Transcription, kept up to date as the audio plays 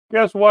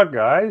Guess what,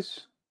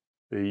 guys?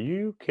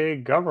 The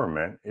UK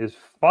government is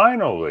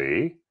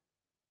finally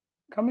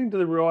coming to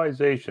the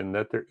realization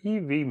that their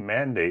EV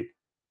mandate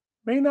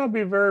may not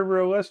be very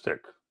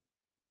realistic.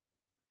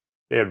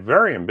 They had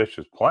very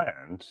ambitious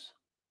plans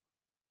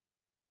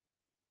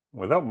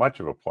without much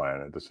of a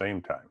plan at the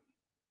same time.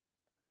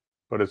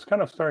 But it's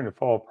kind of starting to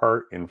fall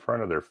apart in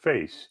front of their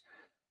face.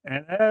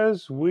 And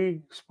as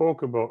we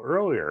spoke about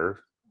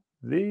earlier,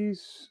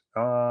 these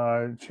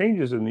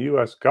changes in the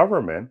US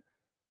government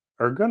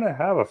are going to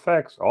have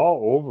effects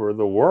all over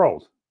the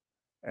world.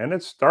 And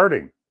it's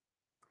starting.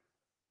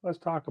 Let's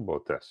talk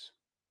about this.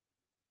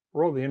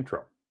 Roll the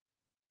intro.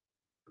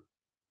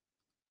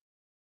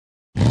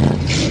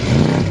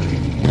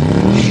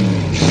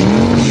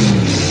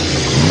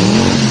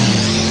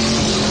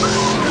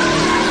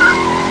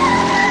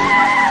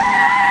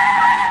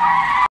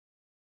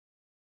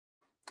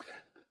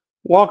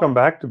 Welcome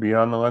back to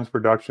Beyond the Lens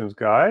Productions,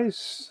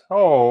 guys.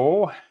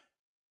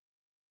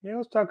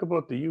 Let's talk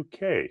about the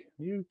UK.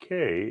 The UK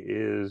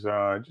is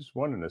just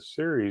one in a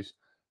series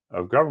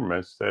of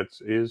governments that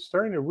is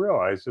starting to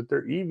realize that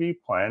their EV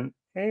plan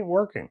ain't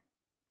working.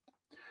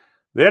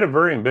 They had a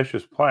very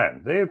ambitious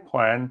plan. They had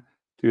planned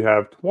to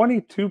have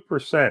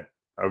 22%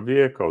 of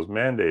vehicles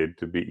mandated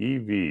to be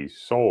EVs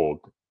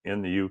sold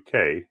in the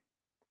UK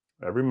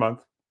every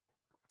month.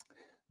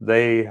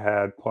 They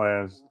had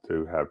plans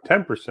to have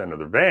 10% of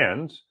the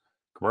vans,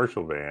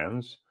 commercial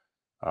vans,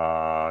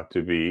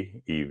 to be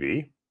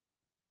EV.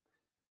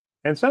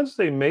 And since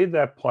they made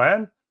that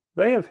plan,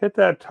 they have hit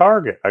that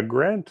target, a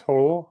grand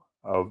total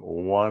of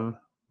 1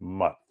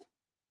 month.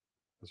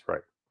 That's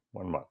right,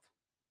 1 month.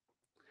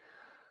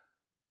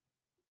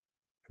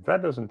 If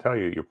that doesn't tell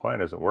you your plan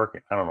isn't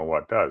working, I don't know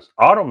what does.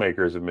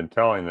 Automakers have been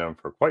telling them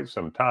for quite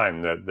some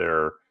time that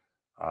their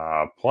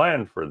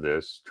plan for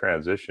this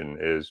transition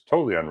is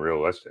totally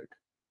unrealistic.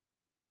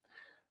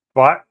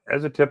 But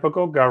as a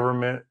typical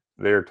government,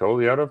 they're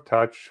totally out of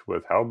touch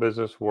with how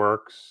business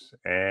works,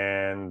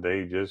 and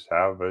they just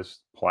have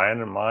this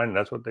plan in mind.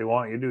 That's what they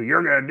want you to do.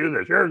 You're going to do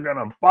this. You're going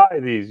to buy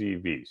these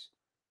EVs.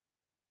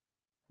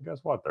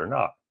 Guess what? They're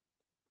not.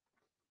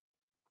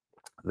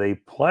 They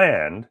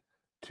planned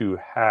to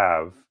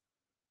have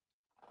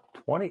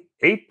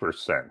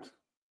 28%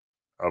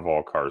 of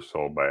all cars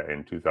sold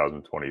in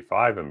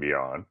 2025 and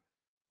beyond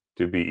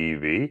to be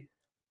EV,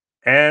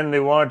 and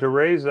they wanted to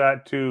raise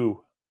that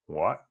to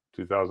what?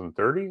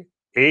 2030?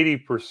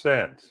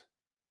 80%.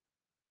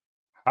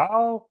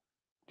 How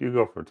do you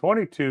go from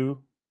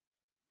 22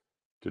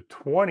 to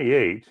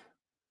 28,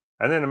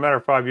 and then in a matter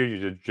of 5 years,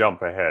 you just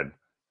jump ahead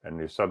and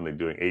you're suddenly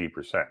doing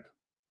 80%?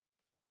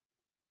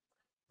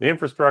 The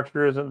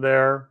infrastructure isn't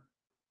there.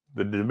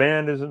 The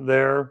demand isn't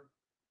there.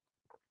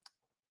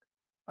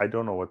 I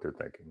don't know what they're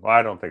thinking. Well,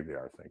 I don't think they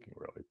are thinking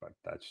really, but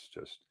that's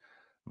just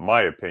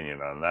my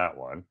opinion on that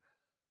one.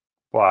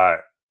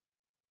 But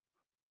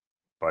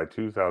by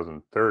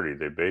 2030,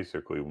 they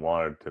basically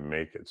wanted to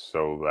make it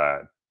so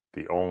that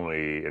the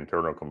only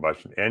internal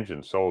combustion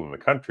engine sold in the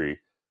country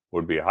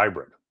would be a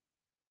hybrid.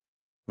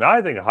 Now, I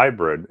think a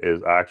hybrid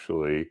is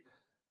actually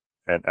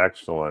an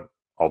excellent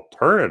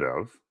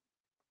alternative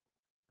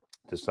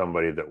to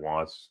somebody that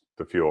wants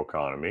the fuel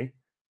economy,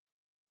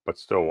 but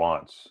still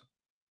wants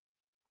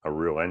a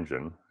real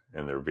engine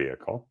in their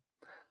vehicle.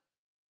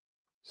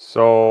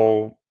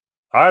 So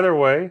either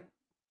way,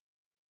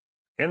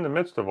 in the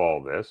midst of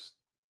all this,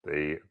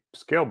 they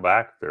scaled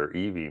back their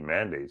EV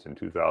mandates in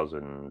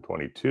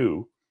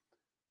 2022.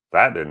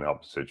 That didn't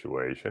help the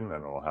situation. I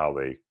don't know how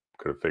they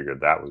could have figured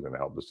that was going to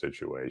help the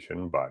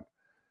situation, but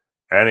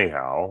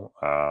anyhow,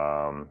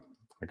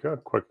 I got a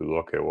quick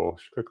look at. We'll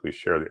quickly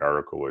share the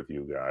article with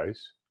you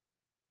guys.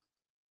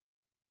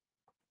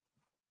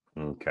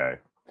 Okay,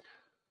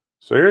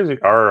 so here's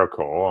the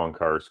article on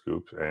Car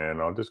Scoops,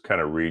 and I'll just kind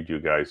of read you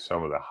guys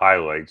some of the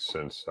highlights.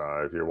 Since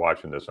if you're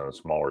watching this on a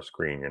smaller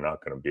screen, you're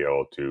not going to be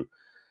able to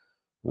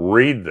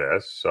read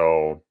this.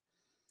 So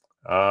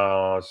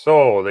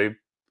they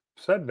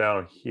said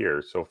down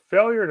here, so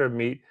failure to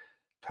meet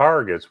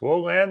targets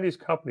will land these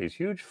companies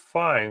huge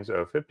fines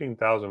of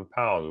 15,000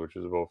 pounds, which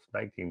is about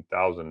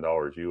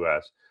 $19,000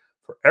 US,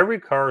 for every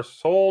car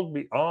sold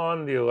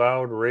beyond the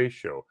allowed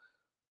ratio.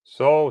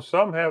 So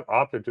some have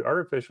opted to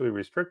artificially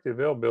restrict the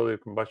availability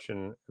of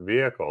combustion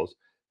vehicles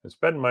and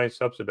spend money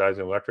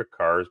subsidizing electric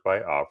cars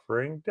by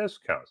offering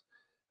discounts.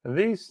 And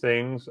these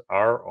things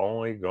are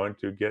only going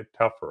to get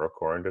tougher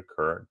according to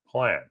current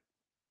plan.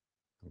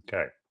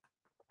 Okay.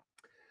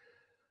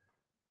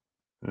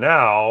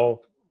 Now,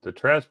 the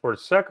Transport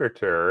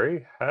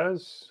Secretary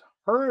has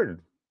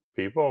heard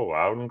people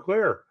loud and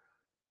clear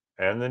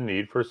and the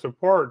need for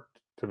support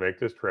to make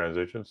this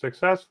transition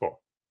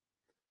successful.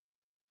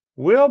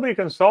 We'll be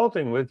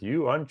consulting with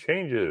you on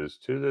changes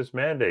to this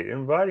mandate,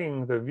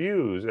 inviting the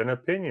views and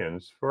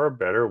opinions for a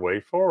better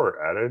way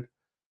forward,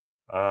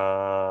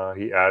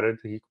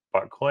 he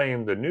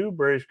claimed the new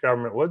British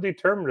government was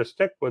determined to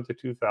stick with the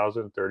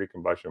 2030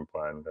 combustion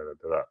plan.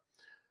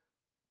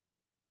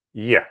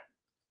 Yeah.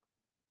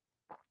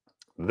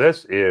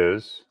 This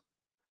is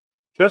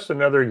just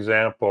another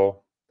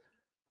example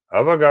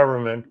of a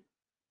government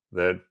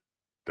that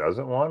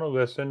doesn't want to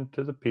listen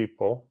to the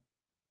people.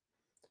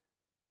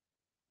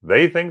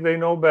 They think they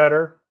know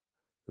better.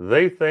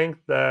 They think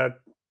that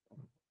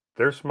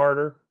they're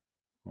smarter.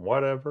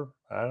 Whatever.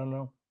 I don't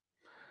know.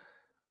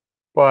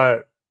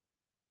 But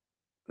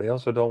they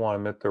also don't want to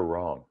admit they're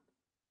wrong.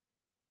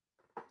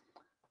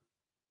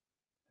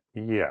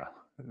 Yeah.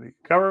 The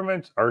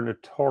governments are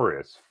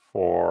notorious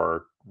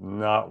for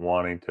not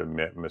wanting to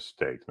admit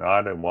mistakes,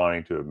 not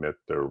wanting to admit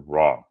they're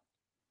wrong.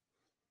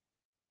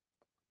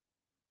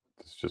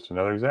 It's just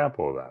another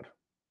example of that.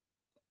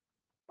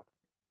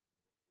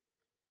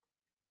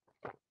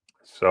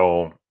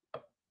 So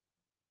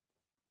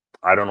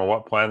I don't know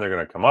what plan they're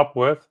going to come up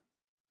with.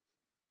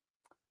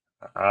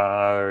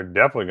 They're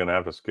definitely going to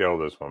have to scale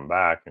this one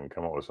back and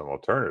come up with some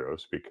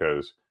alternatives,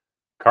 because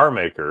car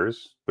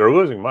makers, they're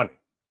losing money.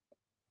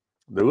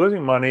 They're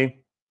losing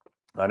money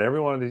on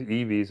every one of these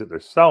EVs that they're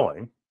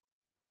selling,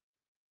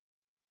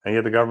 and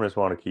yet the governments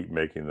want to keep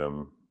making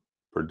them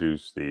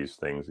produce these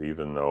things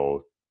even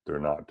though they're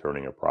not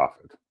turning a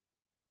profit.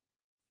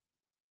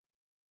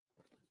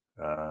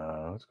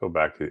 Let's go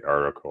back to the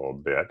article a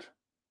bit.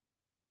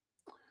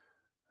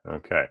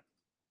 Okay.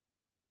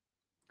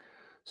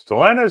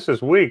 Stellantis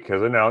this week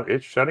has announced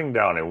it's shutting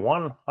down a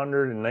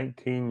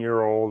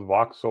 119-year-old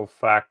Vauxhall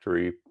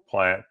factory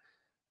plant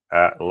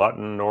at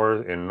Luton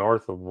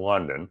north of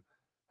London,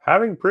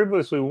 having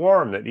previously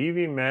warned that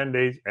EV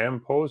mandates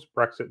and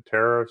post-Brexit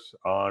tariffs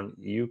on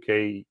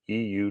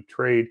UK-EU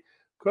trade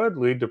could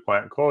lead to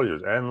plant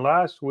closures. And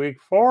last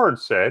week, Ford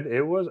said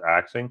it was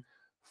axing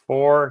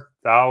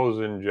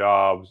 4,000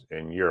 jobs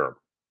in Europe,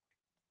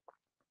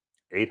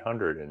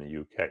 800 in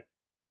the UK.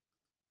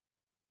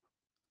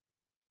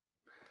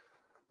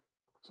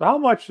 So how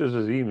much is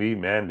this EV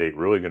mandate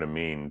really going to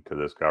mean to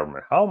this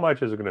government? How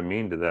much is it going to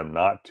mean to them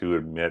not to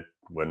admit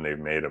when they've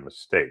made a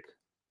mistake?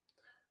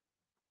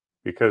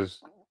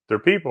 Because their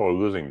people are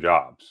losing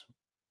jobs.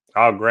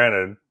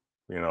 Granted,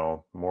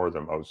 more of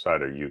them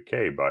outside of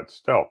UK, but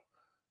still,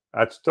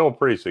 that's still a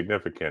pretty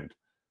significant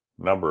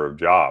number of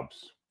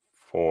jobs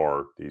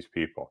for these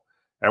people.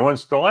 And when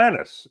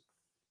Stellantis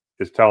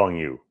is telling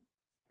you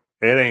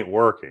it ain't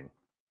working,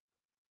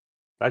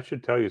 that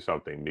should tell you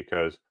something,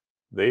 because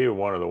they are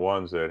one of the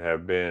ones that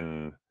have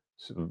been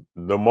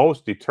the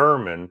most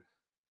determined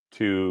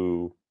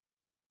to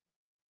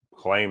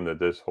claim that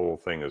this whole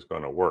thing is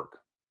going to work.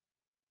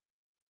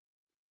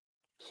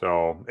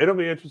 So it'll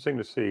be interesting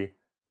to see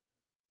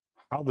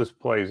how this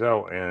plays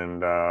out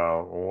and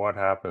what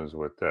happens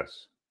with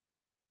this.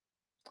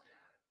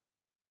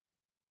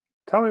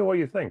 Tell me what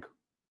you think.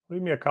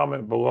 Leave me a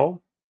comment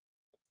below.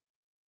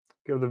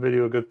 Give the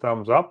video a good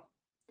thumbs up.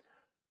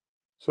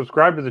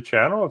 Subscribe to the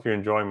channel if you're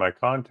enjoying my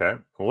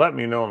content. Let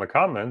me know in the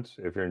comments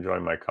if you're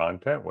enjoying my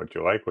content, what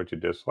you like, what you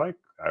dislike.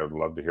 I would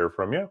love to hear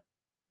from you.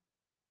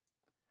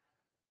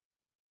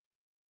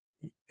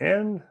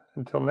 And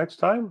until next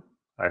time,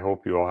 I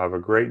hope you all have a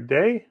great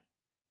day,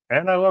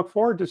 and I look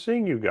forward to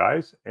seeing you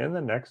guys in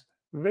the next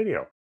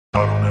video.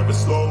 I don't ever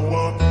slow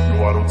up,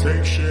 no I don't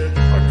take shit.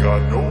 I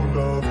got no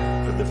love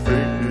for the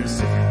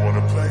fakeness. If you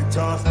wanna play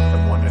tough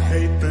and wanna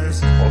hate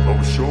this, I'll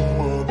always show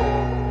up.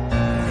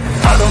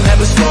 I don't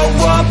ever slow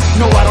up,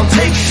 no I don't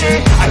take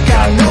shit. I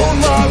got no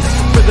love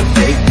for the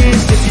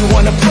fakeness. If you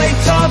wanna play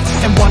tough